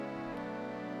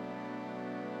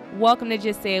Welcome to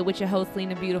Just Say It with your host,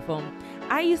 Lena Beautiful.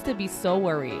 I used to be so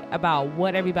worried about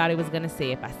what everybody was going to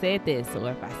say if I said this or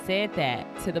if I said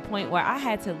that, to the point where I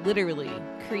had to literally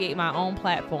create my own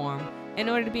platform in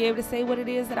order to be able to say what it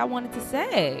is that I wanted to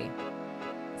say.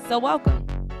 So welcome.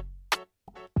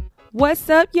 What's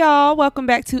up, y'all? Welcome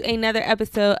back to another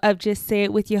episode of Just Say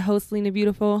It with your host, Lena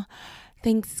Beautiful.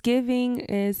 Thanksgiving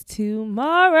is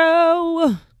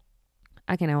tomorrow.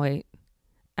 I cannot wait.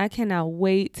 I cannot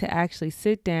wait to actually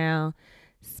sit down,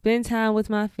 spend time with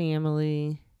my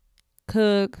family,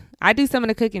 cook. I do some of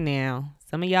the cooking now.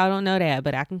 Some of y'all don't know that,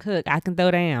 but I can cook. I can throw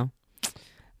down.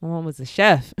 My mom was a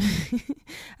chef.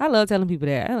 I love telling people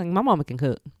that. My mama can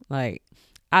cook.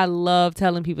 I love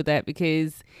telling people that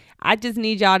because I just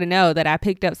need y'all to know that I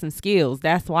picked up some skills.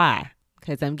 That's why,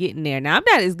 because I'm getting there. Now, I'm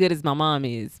not as good as my mom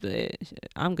is, but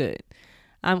I'm good.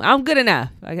 I'm good enough.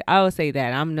 I will say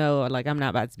that. I'm not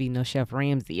about to be no Chef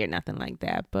Ramsay or nothing like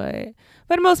that. But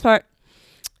for the most part,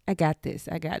 I got this.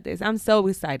 I'm so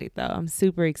excited, though. I'm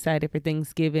super excited for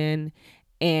Thanksgiving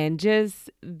and just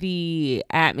the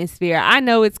atmosphere. I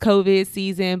know it's COVID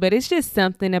season, but it's just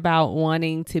something about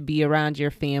wanting to be around your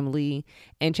family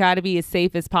and try to be as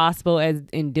safe as possible as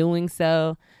in doing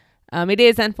so. It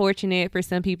is unfortunate for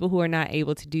some people who are not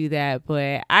able to do that,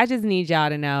 but I just need y'all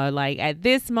to know, at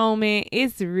this moment,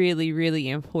 it's really, really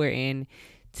important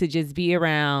to just be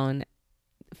around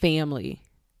family.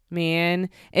 Man,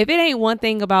 if it ain't one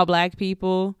thing about Black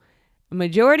people,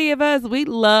 majority of us, we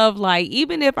love,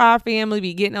 even if our family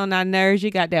be getting on our nerves, you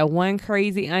got that one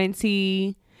crazy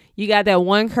auntie, you got that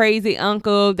one crazy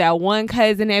uncle, that one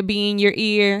cousin that be in your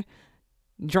ear,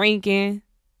 drinking,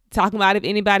 talking about if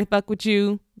anybody fuck with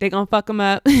you, they gonna fuck them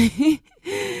up. You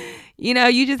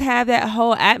just have that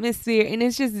whole atmosphere and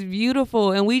it's just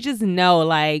beautiful. And we just know,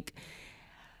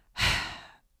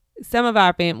 some of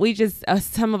our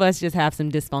some of us just have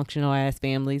some dysfunctional ass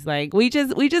families. We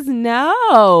just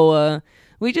know.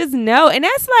 We just know. And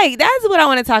that's what I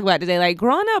want to talk about today.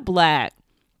 Growing up Black,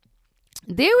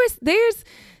 there's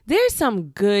some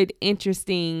good,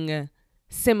 interesting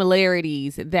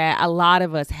similarities that a lot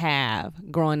of us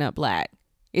have growing up Black,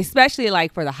 especially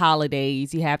for the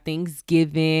holidays. You have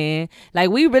Thanksgiving.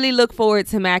 We really look forward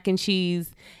to mac and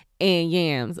cheese and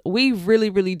yams. We really,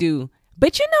 really do.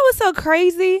 But you know what's so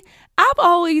crazy? I've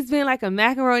always been a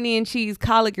macaroni and cheese,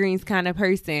 collard greens kind of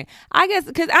person. I guess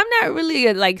because I'm not really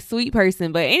a sweet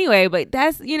person. But anyway,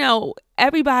 that's,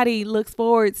 everybody looks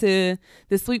forward to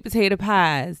the sweet potato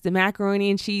pies, the macaroni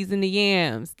and cheese and the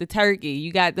yams, the turkey.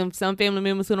 You got some family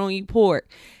members who don't eat pork.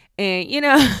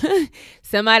 And,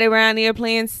 somebody around there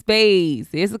playing spades.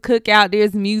 There's a cookout.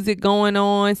 There's music going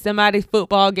on. Somebody's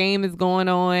football game is going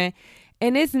on.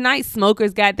 And it's nice.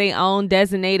 Smokers got their own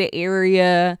designated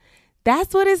area.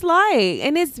 That's what it's like.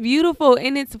 And it's beautiful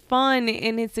and it's fun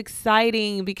and it's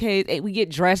exciting because we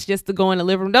get dressed just to go in the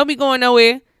living room. Don't be going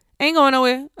nowhere. Ain't going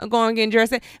nowhere. I'm going getting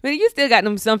dressed. But you still got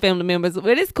some family members.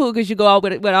 But it's cool because you go out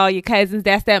with all your cousins.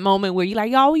 That's that moment where you're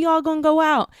y'all, we all gonna go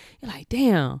out. You're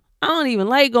damn, I don't even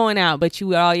like going out. But you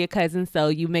with all your cousins, so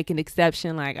you make an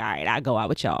exception. All right, I'll go out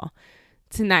with y'all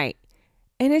tonight.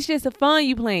 And it's just fun.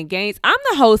 You playing games. I'm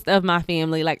the host of my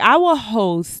family. I will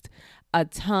host a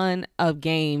ton of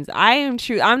games. I'm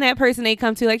that person they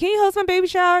come to can you host my baby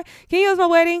shower? Can you host my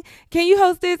wedding? Can you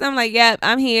host this? I'm yep,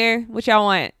 I'm here. What y'all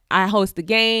want? I host the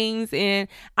games and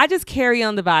I just carry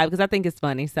on the vibe because I think it's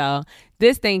funny. So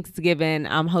this Thanksgiving,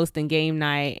 I'm hosting game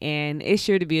night and it's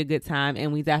sure to be a good time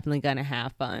and we definitely gonna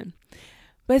have fun.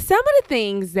 But some of the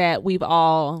things that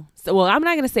I'm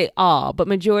not going to say all, but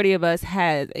majority of us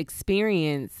has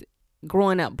experienced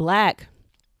growing up Black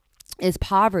is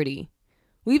poverty.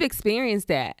 We've experienced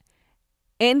that.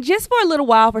 And just for a little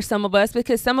while for some of us,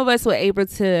 because some of us were able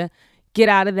to get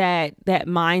out of that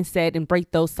mindset and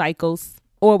break those cycles,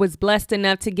 or was blessed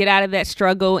enough to get out of that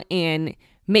struggle and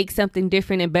make something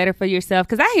different and better for yourself.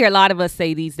 Because I hear a lot of us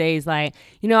say these days, I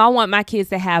want my kids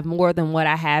to have more than what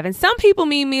I have. And some people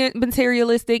mean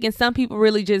materialistic and some people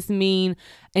really just mean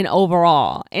an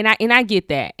overall. And I get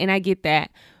that. And I get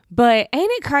that. But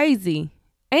ain't it crazy?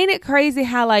 Ain't it crazy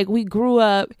how we grew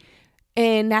up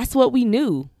and that's what we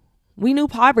knew? We knew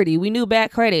poverty. We knew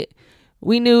bad credit.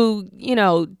 We knew,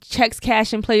 checks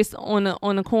cash in place on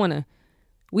the corner.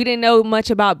 We didn't know much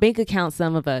about bank accounts,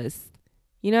 some of us.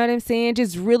 You know what I'm saying?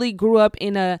 Just really grew up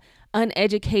in a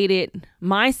uneducated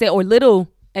mindset or little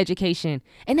education.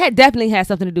 And that definitely has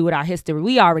something to do with our history.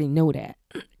 We already know that.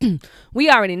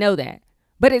 We already know that.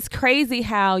 But it's crazy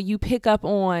how you pick up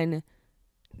on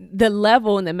the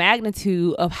level and the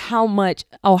magnitude of how much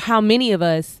or how many of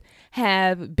us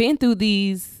have been through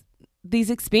these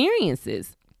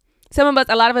experiences.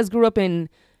 A lot of us grew up in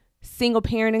single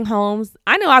parenting homes.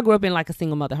 I know I grew up in like a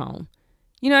single mother home.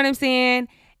 You know what I'm saying?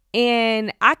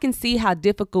 And I can see how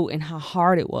difficult and how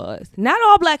hard it was. Not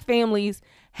all Black families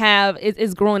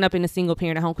is growing up in a single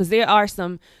parent home, because there are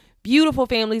some beautiful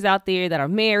families out there that are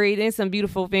married and some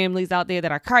beautiful families out there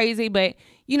that are crazy. But,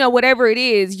 you know, whatever it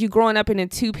is, you growing up in a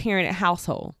 2-parent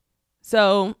household.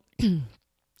 So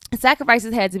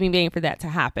sacrifices had to be made for that to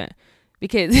happen.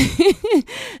 Because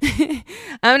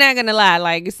I'm not going to lie,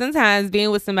 like sometimes being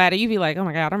with somebody, you be like, oh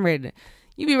my God,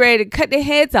 you be ready to cut their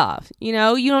heads off. You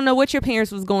know, you don't know what your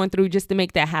parents was going through just to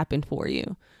make that happen for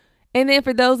you. And then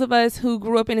for those of us who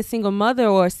grew up in a single mother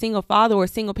or a single father or a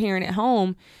single parent at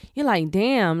home, you're like,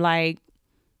 damn, like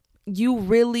you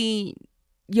really,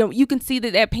 you know, you can see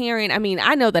that parent, I mean,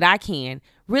 I know that I can,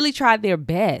 really tried their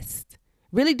best,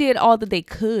 really did all that they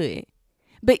could.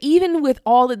 But even with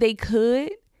all that they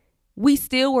could, we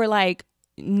still were like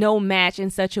no match in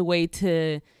such a way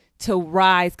to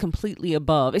rise completely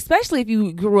above, especially if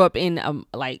you grew up in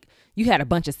like you had a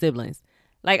bunch of siblings.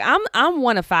 Like I'm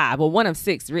one of 5 or one of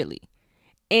 6 really.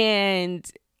 And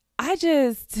I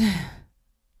just,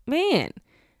 man,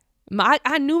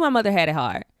 I knew my mother had it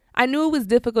hard. I knew it was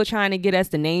difficult trying to get us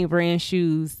the name brand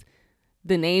shoes,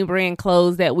 the name brand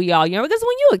clothes that we all, you know, because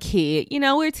when you're a kid, you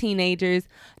know, we're teenagers,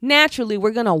 naturally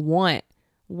we're going to want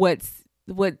what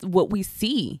we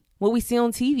see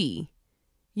on TV.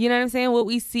 You know what I'm saying? What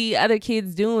we see other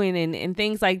kids doing and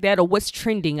things like that, or what's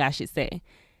trending, I should say.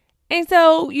 And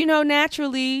so, you know,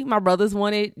 naturally, my brothers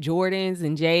wanted Jordans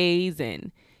and J's,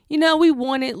 and, you know, we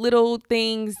wanted little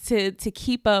things to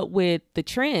keep up with the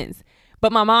trends.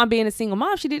 But my mom, being a single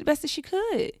mom, she did the best that she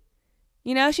could.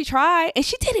 You know, she tried, and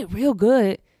she did it real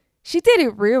good. She did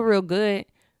it real good.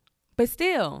 But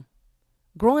still,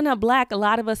 growing up Black, a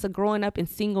lot of us are growing up in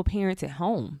single parented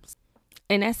homes.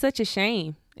 And that's such a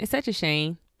shame. It's such a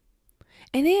shame.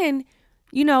 And then,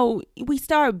 you know, we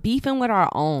start beefing with our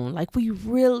own. Like, we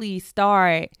really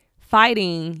start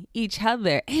fighting each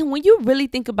other. And when you really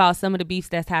think about some of the beefs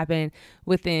that's happened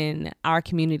within our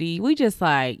community, we just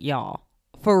like, y'all,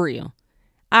 for real.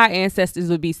 Our ancestors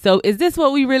would be so, is this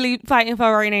what we really fighting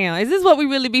for right now? Is this what we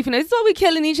really beefing? Is this what we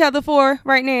killing each other for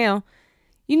right now?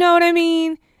 You know what I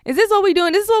mean? Is this what we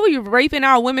doing? This is what we raping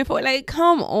our women for? Like,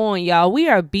 come on, y'all. We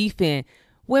are beefing.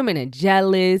 Women are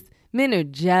jealous. Men are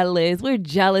jealous. We're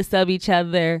jealous of each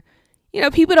other. You know,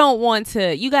 people don't want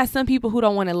to, you got some people who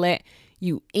don't want to let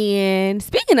you in.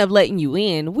 Speaking of letting you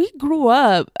in, we grew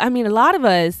up, I mean, a lot of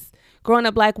us growing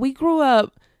up Black, we grew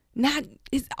up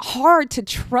it's hard to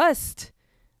trust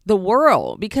the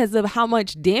world because of how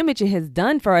much damage it has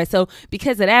done for us. So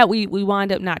because of that, we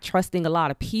wind up not trusting a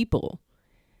lot of people.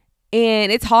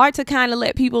 And it's hard to kind of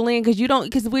let people in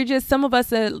because we're just, some of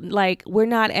us are like, we're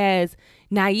not as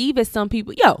naive as some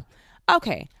people.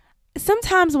 Okay.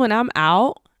 Sometimes when I'm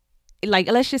out, like,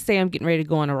 let's just say I'm getting ready to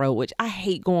go on the road, which I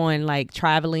hate going, like,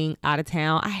 traveling out of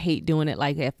town. I hate doing it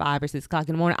like at 5 or 6 o'clock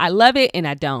in the morning. I love it and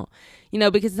I don't, you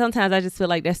know, because sometimes I just feel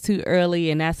like that's too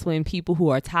early. And that's when people who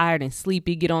are tired and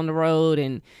sleepy get on the road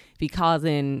and be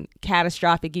causing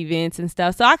catastrophic events and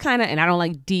stuff. So I and I don't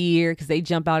like deer because they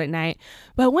jump out at night.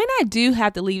 But when I do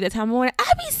have to leave that time of morning,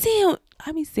 I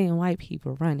be seeing white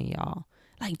people running, y'all,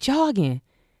 like jogging.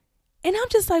 And I'm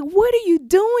just like, what are you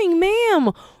doing,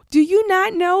 ma'am? Do you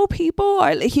not know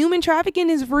human trafficking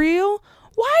is real?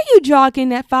 Why are you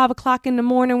jogging at 5 o'clock in the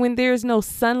morning when there's no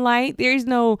sunlight? There's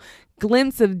no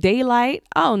glimpse of daylight.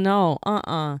 Oh no.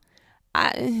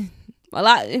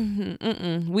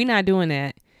 We not doing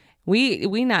that.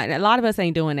 We not, a lot of us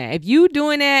ain't doing that. If you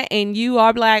doing that and you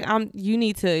are Black, you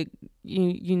need to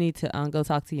go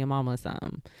talk to your mama or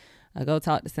something. Go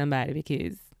talk to somebody,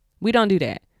 because we don't do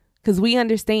that. Because we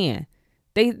understand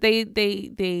they're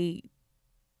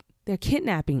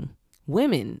kidnapping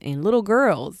women and little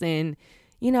girls, and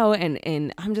you know,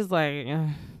 and I'm just like,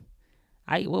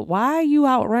 why are you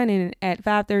out running at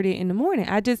 5:30 in the morning?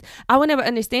 I would never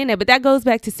understand that. But that goes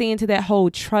back to saying to that whole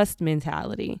trust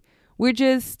mentality. We're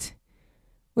just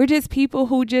people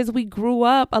who we grew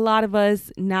up, a lot of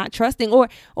us, not trusting,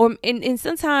 and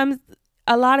sometimes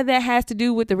a lot of that has to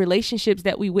do with the relationships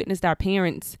that we witnessed our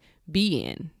parents be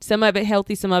in. Some of it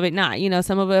healthy, some of it not. You know,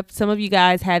 some of you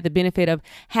guys had the benefit of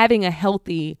having a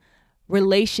healthy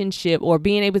relationship or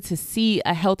being able to see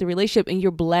a healthy relationship, and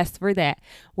you're blessed for that.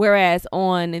 Whereas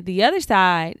on the other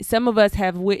side, some of us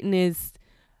have witnessed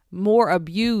more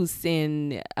abuse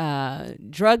and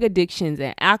drug addictions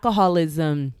and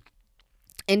alcoholism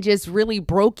and just really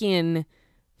broken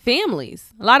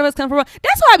families. A lot of us come from,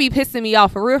 that's why I be pissing me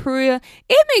off, for real.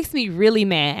 It makes me really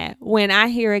mad when I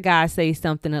hear a guy say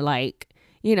something like,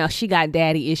 you know, she got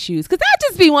daddy issues. Because I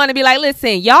just want to be like,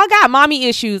 listen, y'all got mommy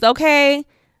issues, okay?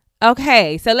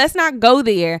 Okay, so let's not go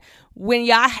there when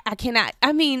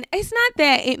I mean, it's not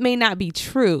that it may not be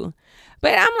true,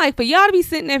 but I'm like, for y'all to be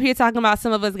sitting up here talking about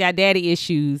some of us got daddy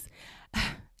issues,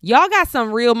 y'all got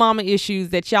some real mama issues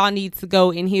that y'all need to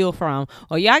go and heal from,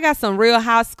 or y'all got some real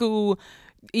high school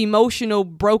emotional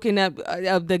broken up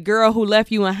of the girl who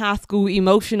left you in high school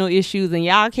emotional issues, and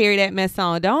y'all carry that mess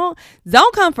on. Don't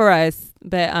come for us.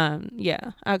 But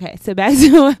yeah, okay, so back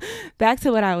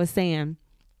to what I was saying.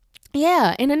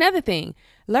 Yeah, and another thing,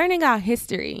 learning our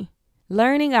history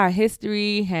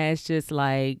has just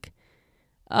like,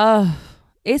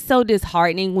 it's so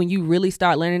disheartening when you really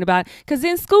start learning about it. Because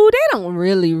in school, they don't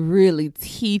really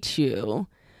teach you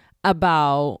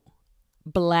about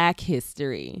Black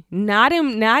history. Not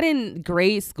in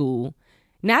grade school.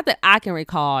 Not that I can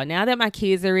recall. Now that my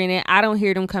kids are in it, I don't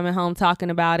hear them coming home talking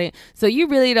about it. So you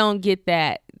really don't get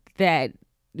that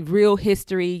real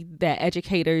history that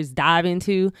educators dive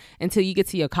into until you get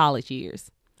to your college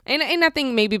years. And I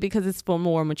think maybe because it's for a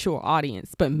more mature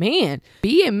audience. But man,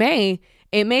 it may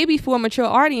be for a mature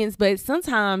audience, but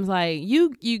sometimes like you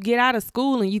get out of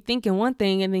school and you thinking one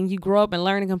thing and then you grow up and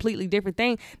learn a completely different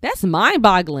thing. That's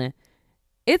mind-boggling.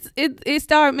 It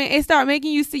start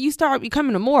making you start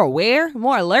becoming more aware,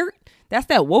 more alert. That's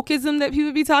that wokeism that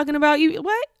people be talking about.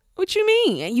 What you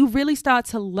mean? And you really start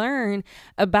to learn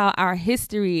about our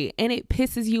history, and it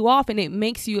pisses you off and it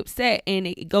makes you upset, and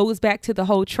it goes back to the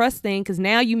whole trust thing, because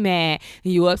now you mad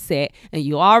and you upset and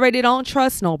you already don't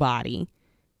trust nobody.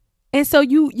 And so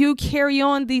you carry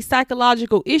on these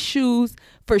psychological issues.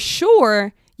 For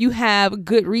sure, you have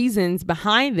good reasons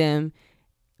behind them,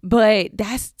 but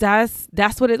that's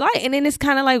what it's like. And then it's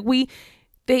kind of like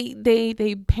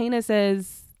they paint us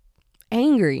as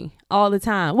angry all the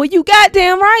time. Well, you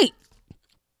goddamn right.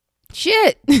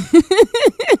 Shit.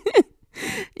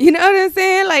 You know what I'm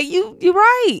saying? Like you're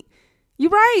right.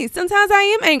 You're right. Sometimes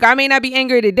I am angry. I may not be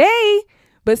angry today,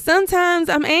 but sometimes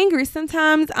I'm angry.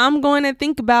 Sometimes I'm going to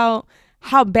think about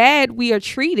how bad we are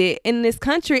treated in this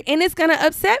country, and it's going to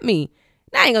upset me.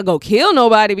 I ain't gonna go kill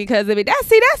nobody because of it. That's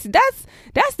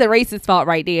the racist fault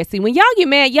right there. See, when y'all get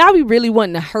mad, y'all be really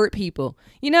wanting to hurt people.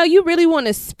 You know, you really want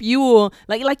to spew,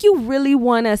 like you really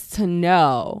want us to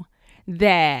know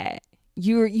that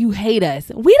you hate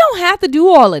us. We don't have to do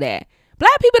all of that.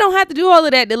 Black people don't have to do all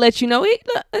of that to let you know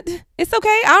it's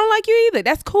okay. I don't like you either.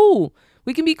 That's cool.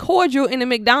 We can be cordial in the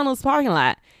McDonald's parking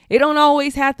lot. It don't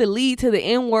always have to lead to the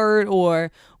N-word or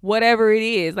whatever it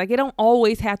is. Like, it don't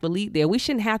always have to lead there. We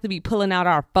shouldn't have to be pulling out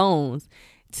our phones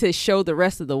to show the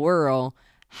rest of the world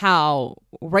how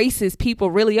racist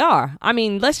people really are. I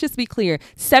mean, let's just be clear.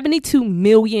 72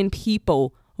 million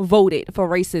people voted for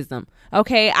racism.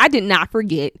 Okay, I did not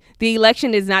forget. The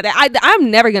election is not that.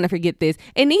 I'm never going to forget this.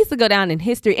 It needs to go down in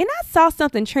history. And I saw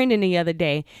something trending the other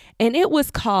day, and it was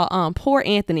called Poor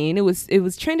Anthony, and it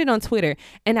was trending on Twitter.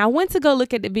 And I went to go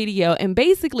look at the video, and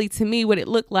basically to me what it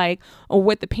looked like, or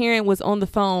what the parent was on the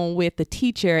phone with the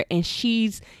teacher, and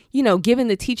she's, giving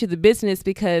the teacher the business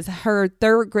because her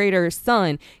third grader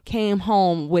son came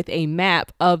home with a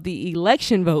map of the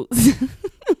election votes.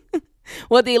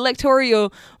 Well, the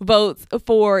electoral votes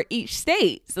for each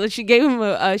state. So she gave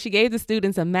the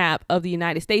students a map of the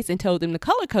United States and told them to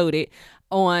color code it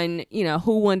on,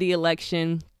 who won the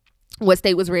election, what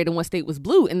state was red and what state was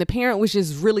blue. And the parent was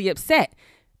just really upset.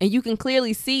 And you can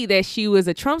clearly see that she was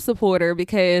a Trump supporter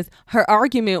because her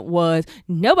argument was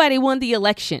nobody won the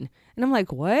election. And I'm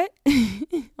like, what?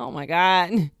 Oh, my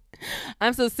God.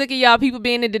 I'm so sick of y'all people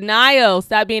being in denial.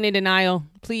 Stop being in denial,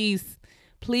 please.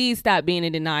 Please stop being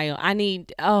in denial.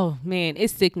 Oh man,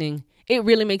 it's sickening. It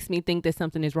really makes me think that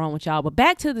something is wrong with y'all. But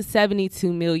back to the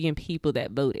 72 million people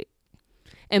that voted,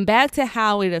 and back to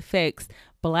how it affects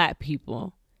Black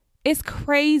people. It's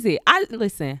crazy.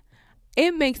 Listen,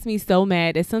 it makes me so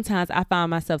mad that sometimes I find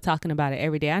myself talking about it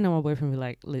every day. I know my boyfriend be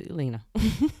like, Lena,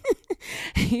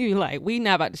 you like, we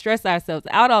not about to stress ourselves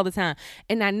out all the time.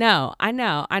 And I know,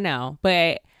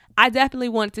 but I definitely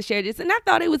wanted to share this, and I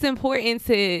thought it was important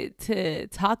to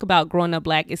talk about growing up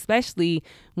Black, especially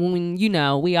when,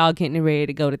 we all getting ready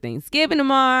to go to Thanksgiving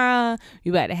tomorrow.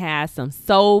 We about to have some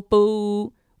soul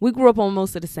food. We grew up on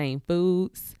most of the same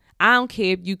foods. I don't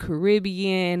care if you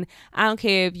Caribbean. I don't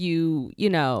care if you,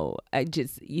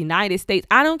 just United States.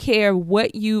 I don't care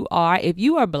what you are. If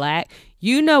you are Black,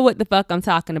 you know what the fuck I'm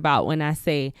talking about when I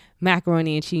say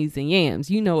macaroni and cheese and yams.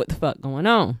 You know what the fuck going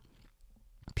on.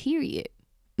 Period.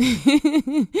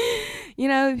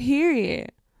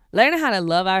 Period. Learning how to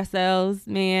love ourselves,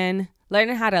 man.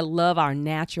 Learning how to love our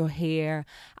natural hair,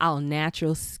 our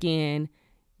natural skin.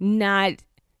 Not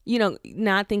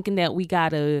thinking that we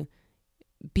gotta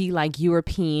be like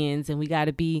Europeans and we got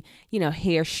to be,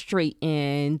 hair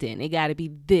straightened and it got to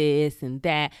be this and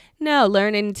that. No,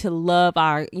 learning to love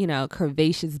our,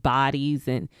 curvaceous bodies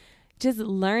and just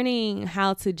learning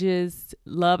how to just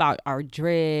love our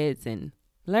dreads and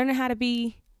learning how to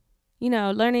be, I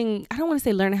don't want to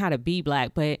say learning how to be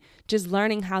Black, but just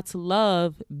learning how to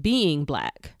love being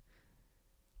Black.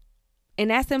 And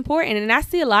that's important. And I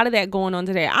see a lot of that going on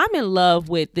today. I'm in love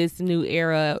with this new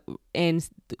era. And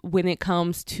when it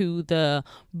comes to the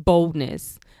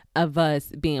boldness of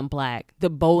us being Black, the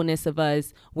boldness of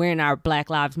us wearing our Black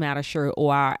Lives Matter shirt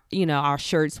or our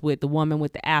shirts with the woman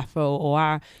with the afro or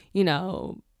our,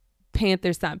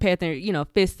 Panther,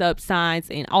 fist up signs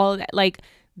and all of that. Like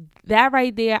that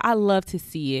right there. I love to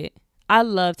see it. I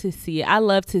love to see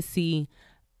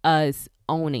us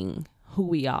owning who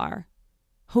we are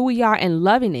and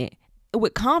loving it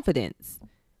with confidence.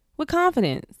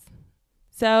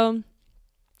 So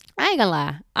I ain't gonna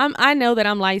lie. I know that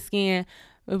I'm light skinned,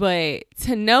 but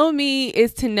to know me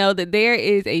is to know that there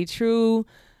is a true,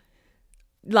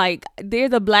 like,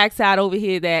 there's a Black side over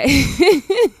here that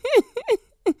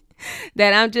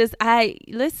that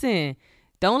listen,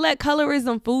 don't let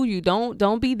colorism fool you.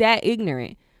 Don't be that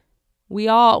ignorant. We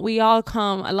all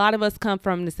come, a lot of us come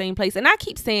from the same place. And I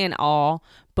keep saying all,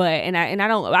 but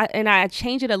I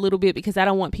change it a little bit because I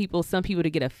don't want some people to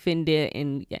get offended.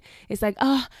 And it's like,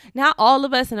 oh, not all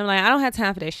of us. And I'm like, I don't have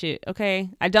time for that shit. Okay.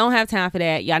 I don't have time for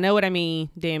that. Y'all know what I mean.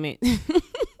 Damn it.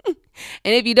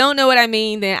 And if you don't know what I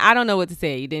mean, then I don't know what to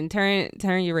say. Then turn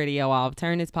your radio off,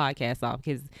 turn this podcast off,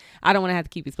 because I don't want to have to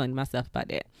keep explaining myself about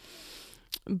that.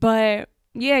 But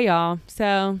yeah, y'all.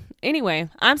 So anyway,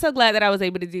 I'm so glad that I was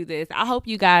able to do this. I hope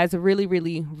you guys really,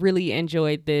 really, really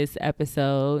enjoyed this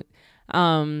episode.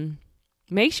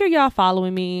 Make sure y'all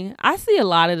following me. I see a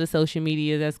lot of the social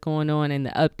media that's going on and the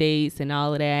updates and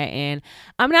all of that. And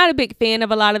I'm not a big fan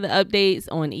of a lot of the updates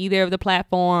on either of the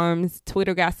platforms.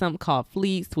 Twitter got something called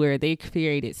Fleets where they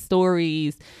created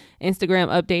stories. Instagram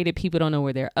updated. People don't know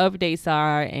where their updates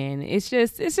are. And it's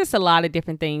just a lot of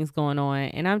different things going on.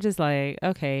 And I'm just like,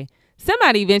 okay,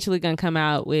 somebody eventually gonna come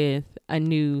out with a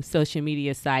new social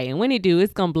media site. And when they do,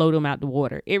 it's gonna blow them out the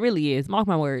water. It really is. Mark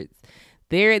my words.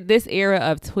 This era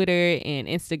of Twitter and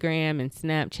Instagram and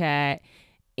Snapchat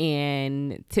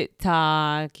and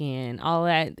TikTok and all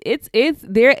that, it's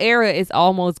their era is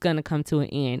almost gonna come to an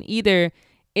end. Either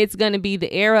it's gonna be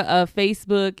the era of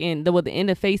Facebook and the end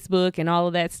of Facebook and all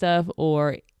of that stuff,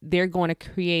 or they're going to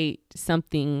create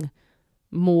something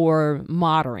more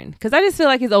modern. Because I just feel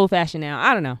like it's old fashioned now.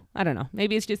 I don't know.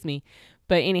 Maybe it's just me.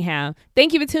 But anyhow,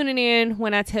 thank you for tuning in.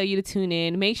 When I tell you to tune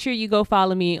in, make sure you go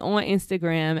follow me on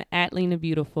Instagram at Lena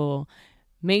Beautiful.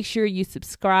 Make sure you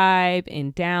subscribe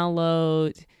and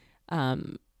download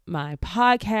my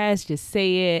podcast. Just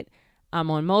say it.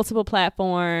 I'm on multiple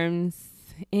platforms.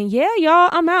 And yeah, y'all,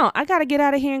 I'm out. I got to get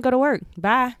out of here and go to work.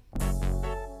 Bye.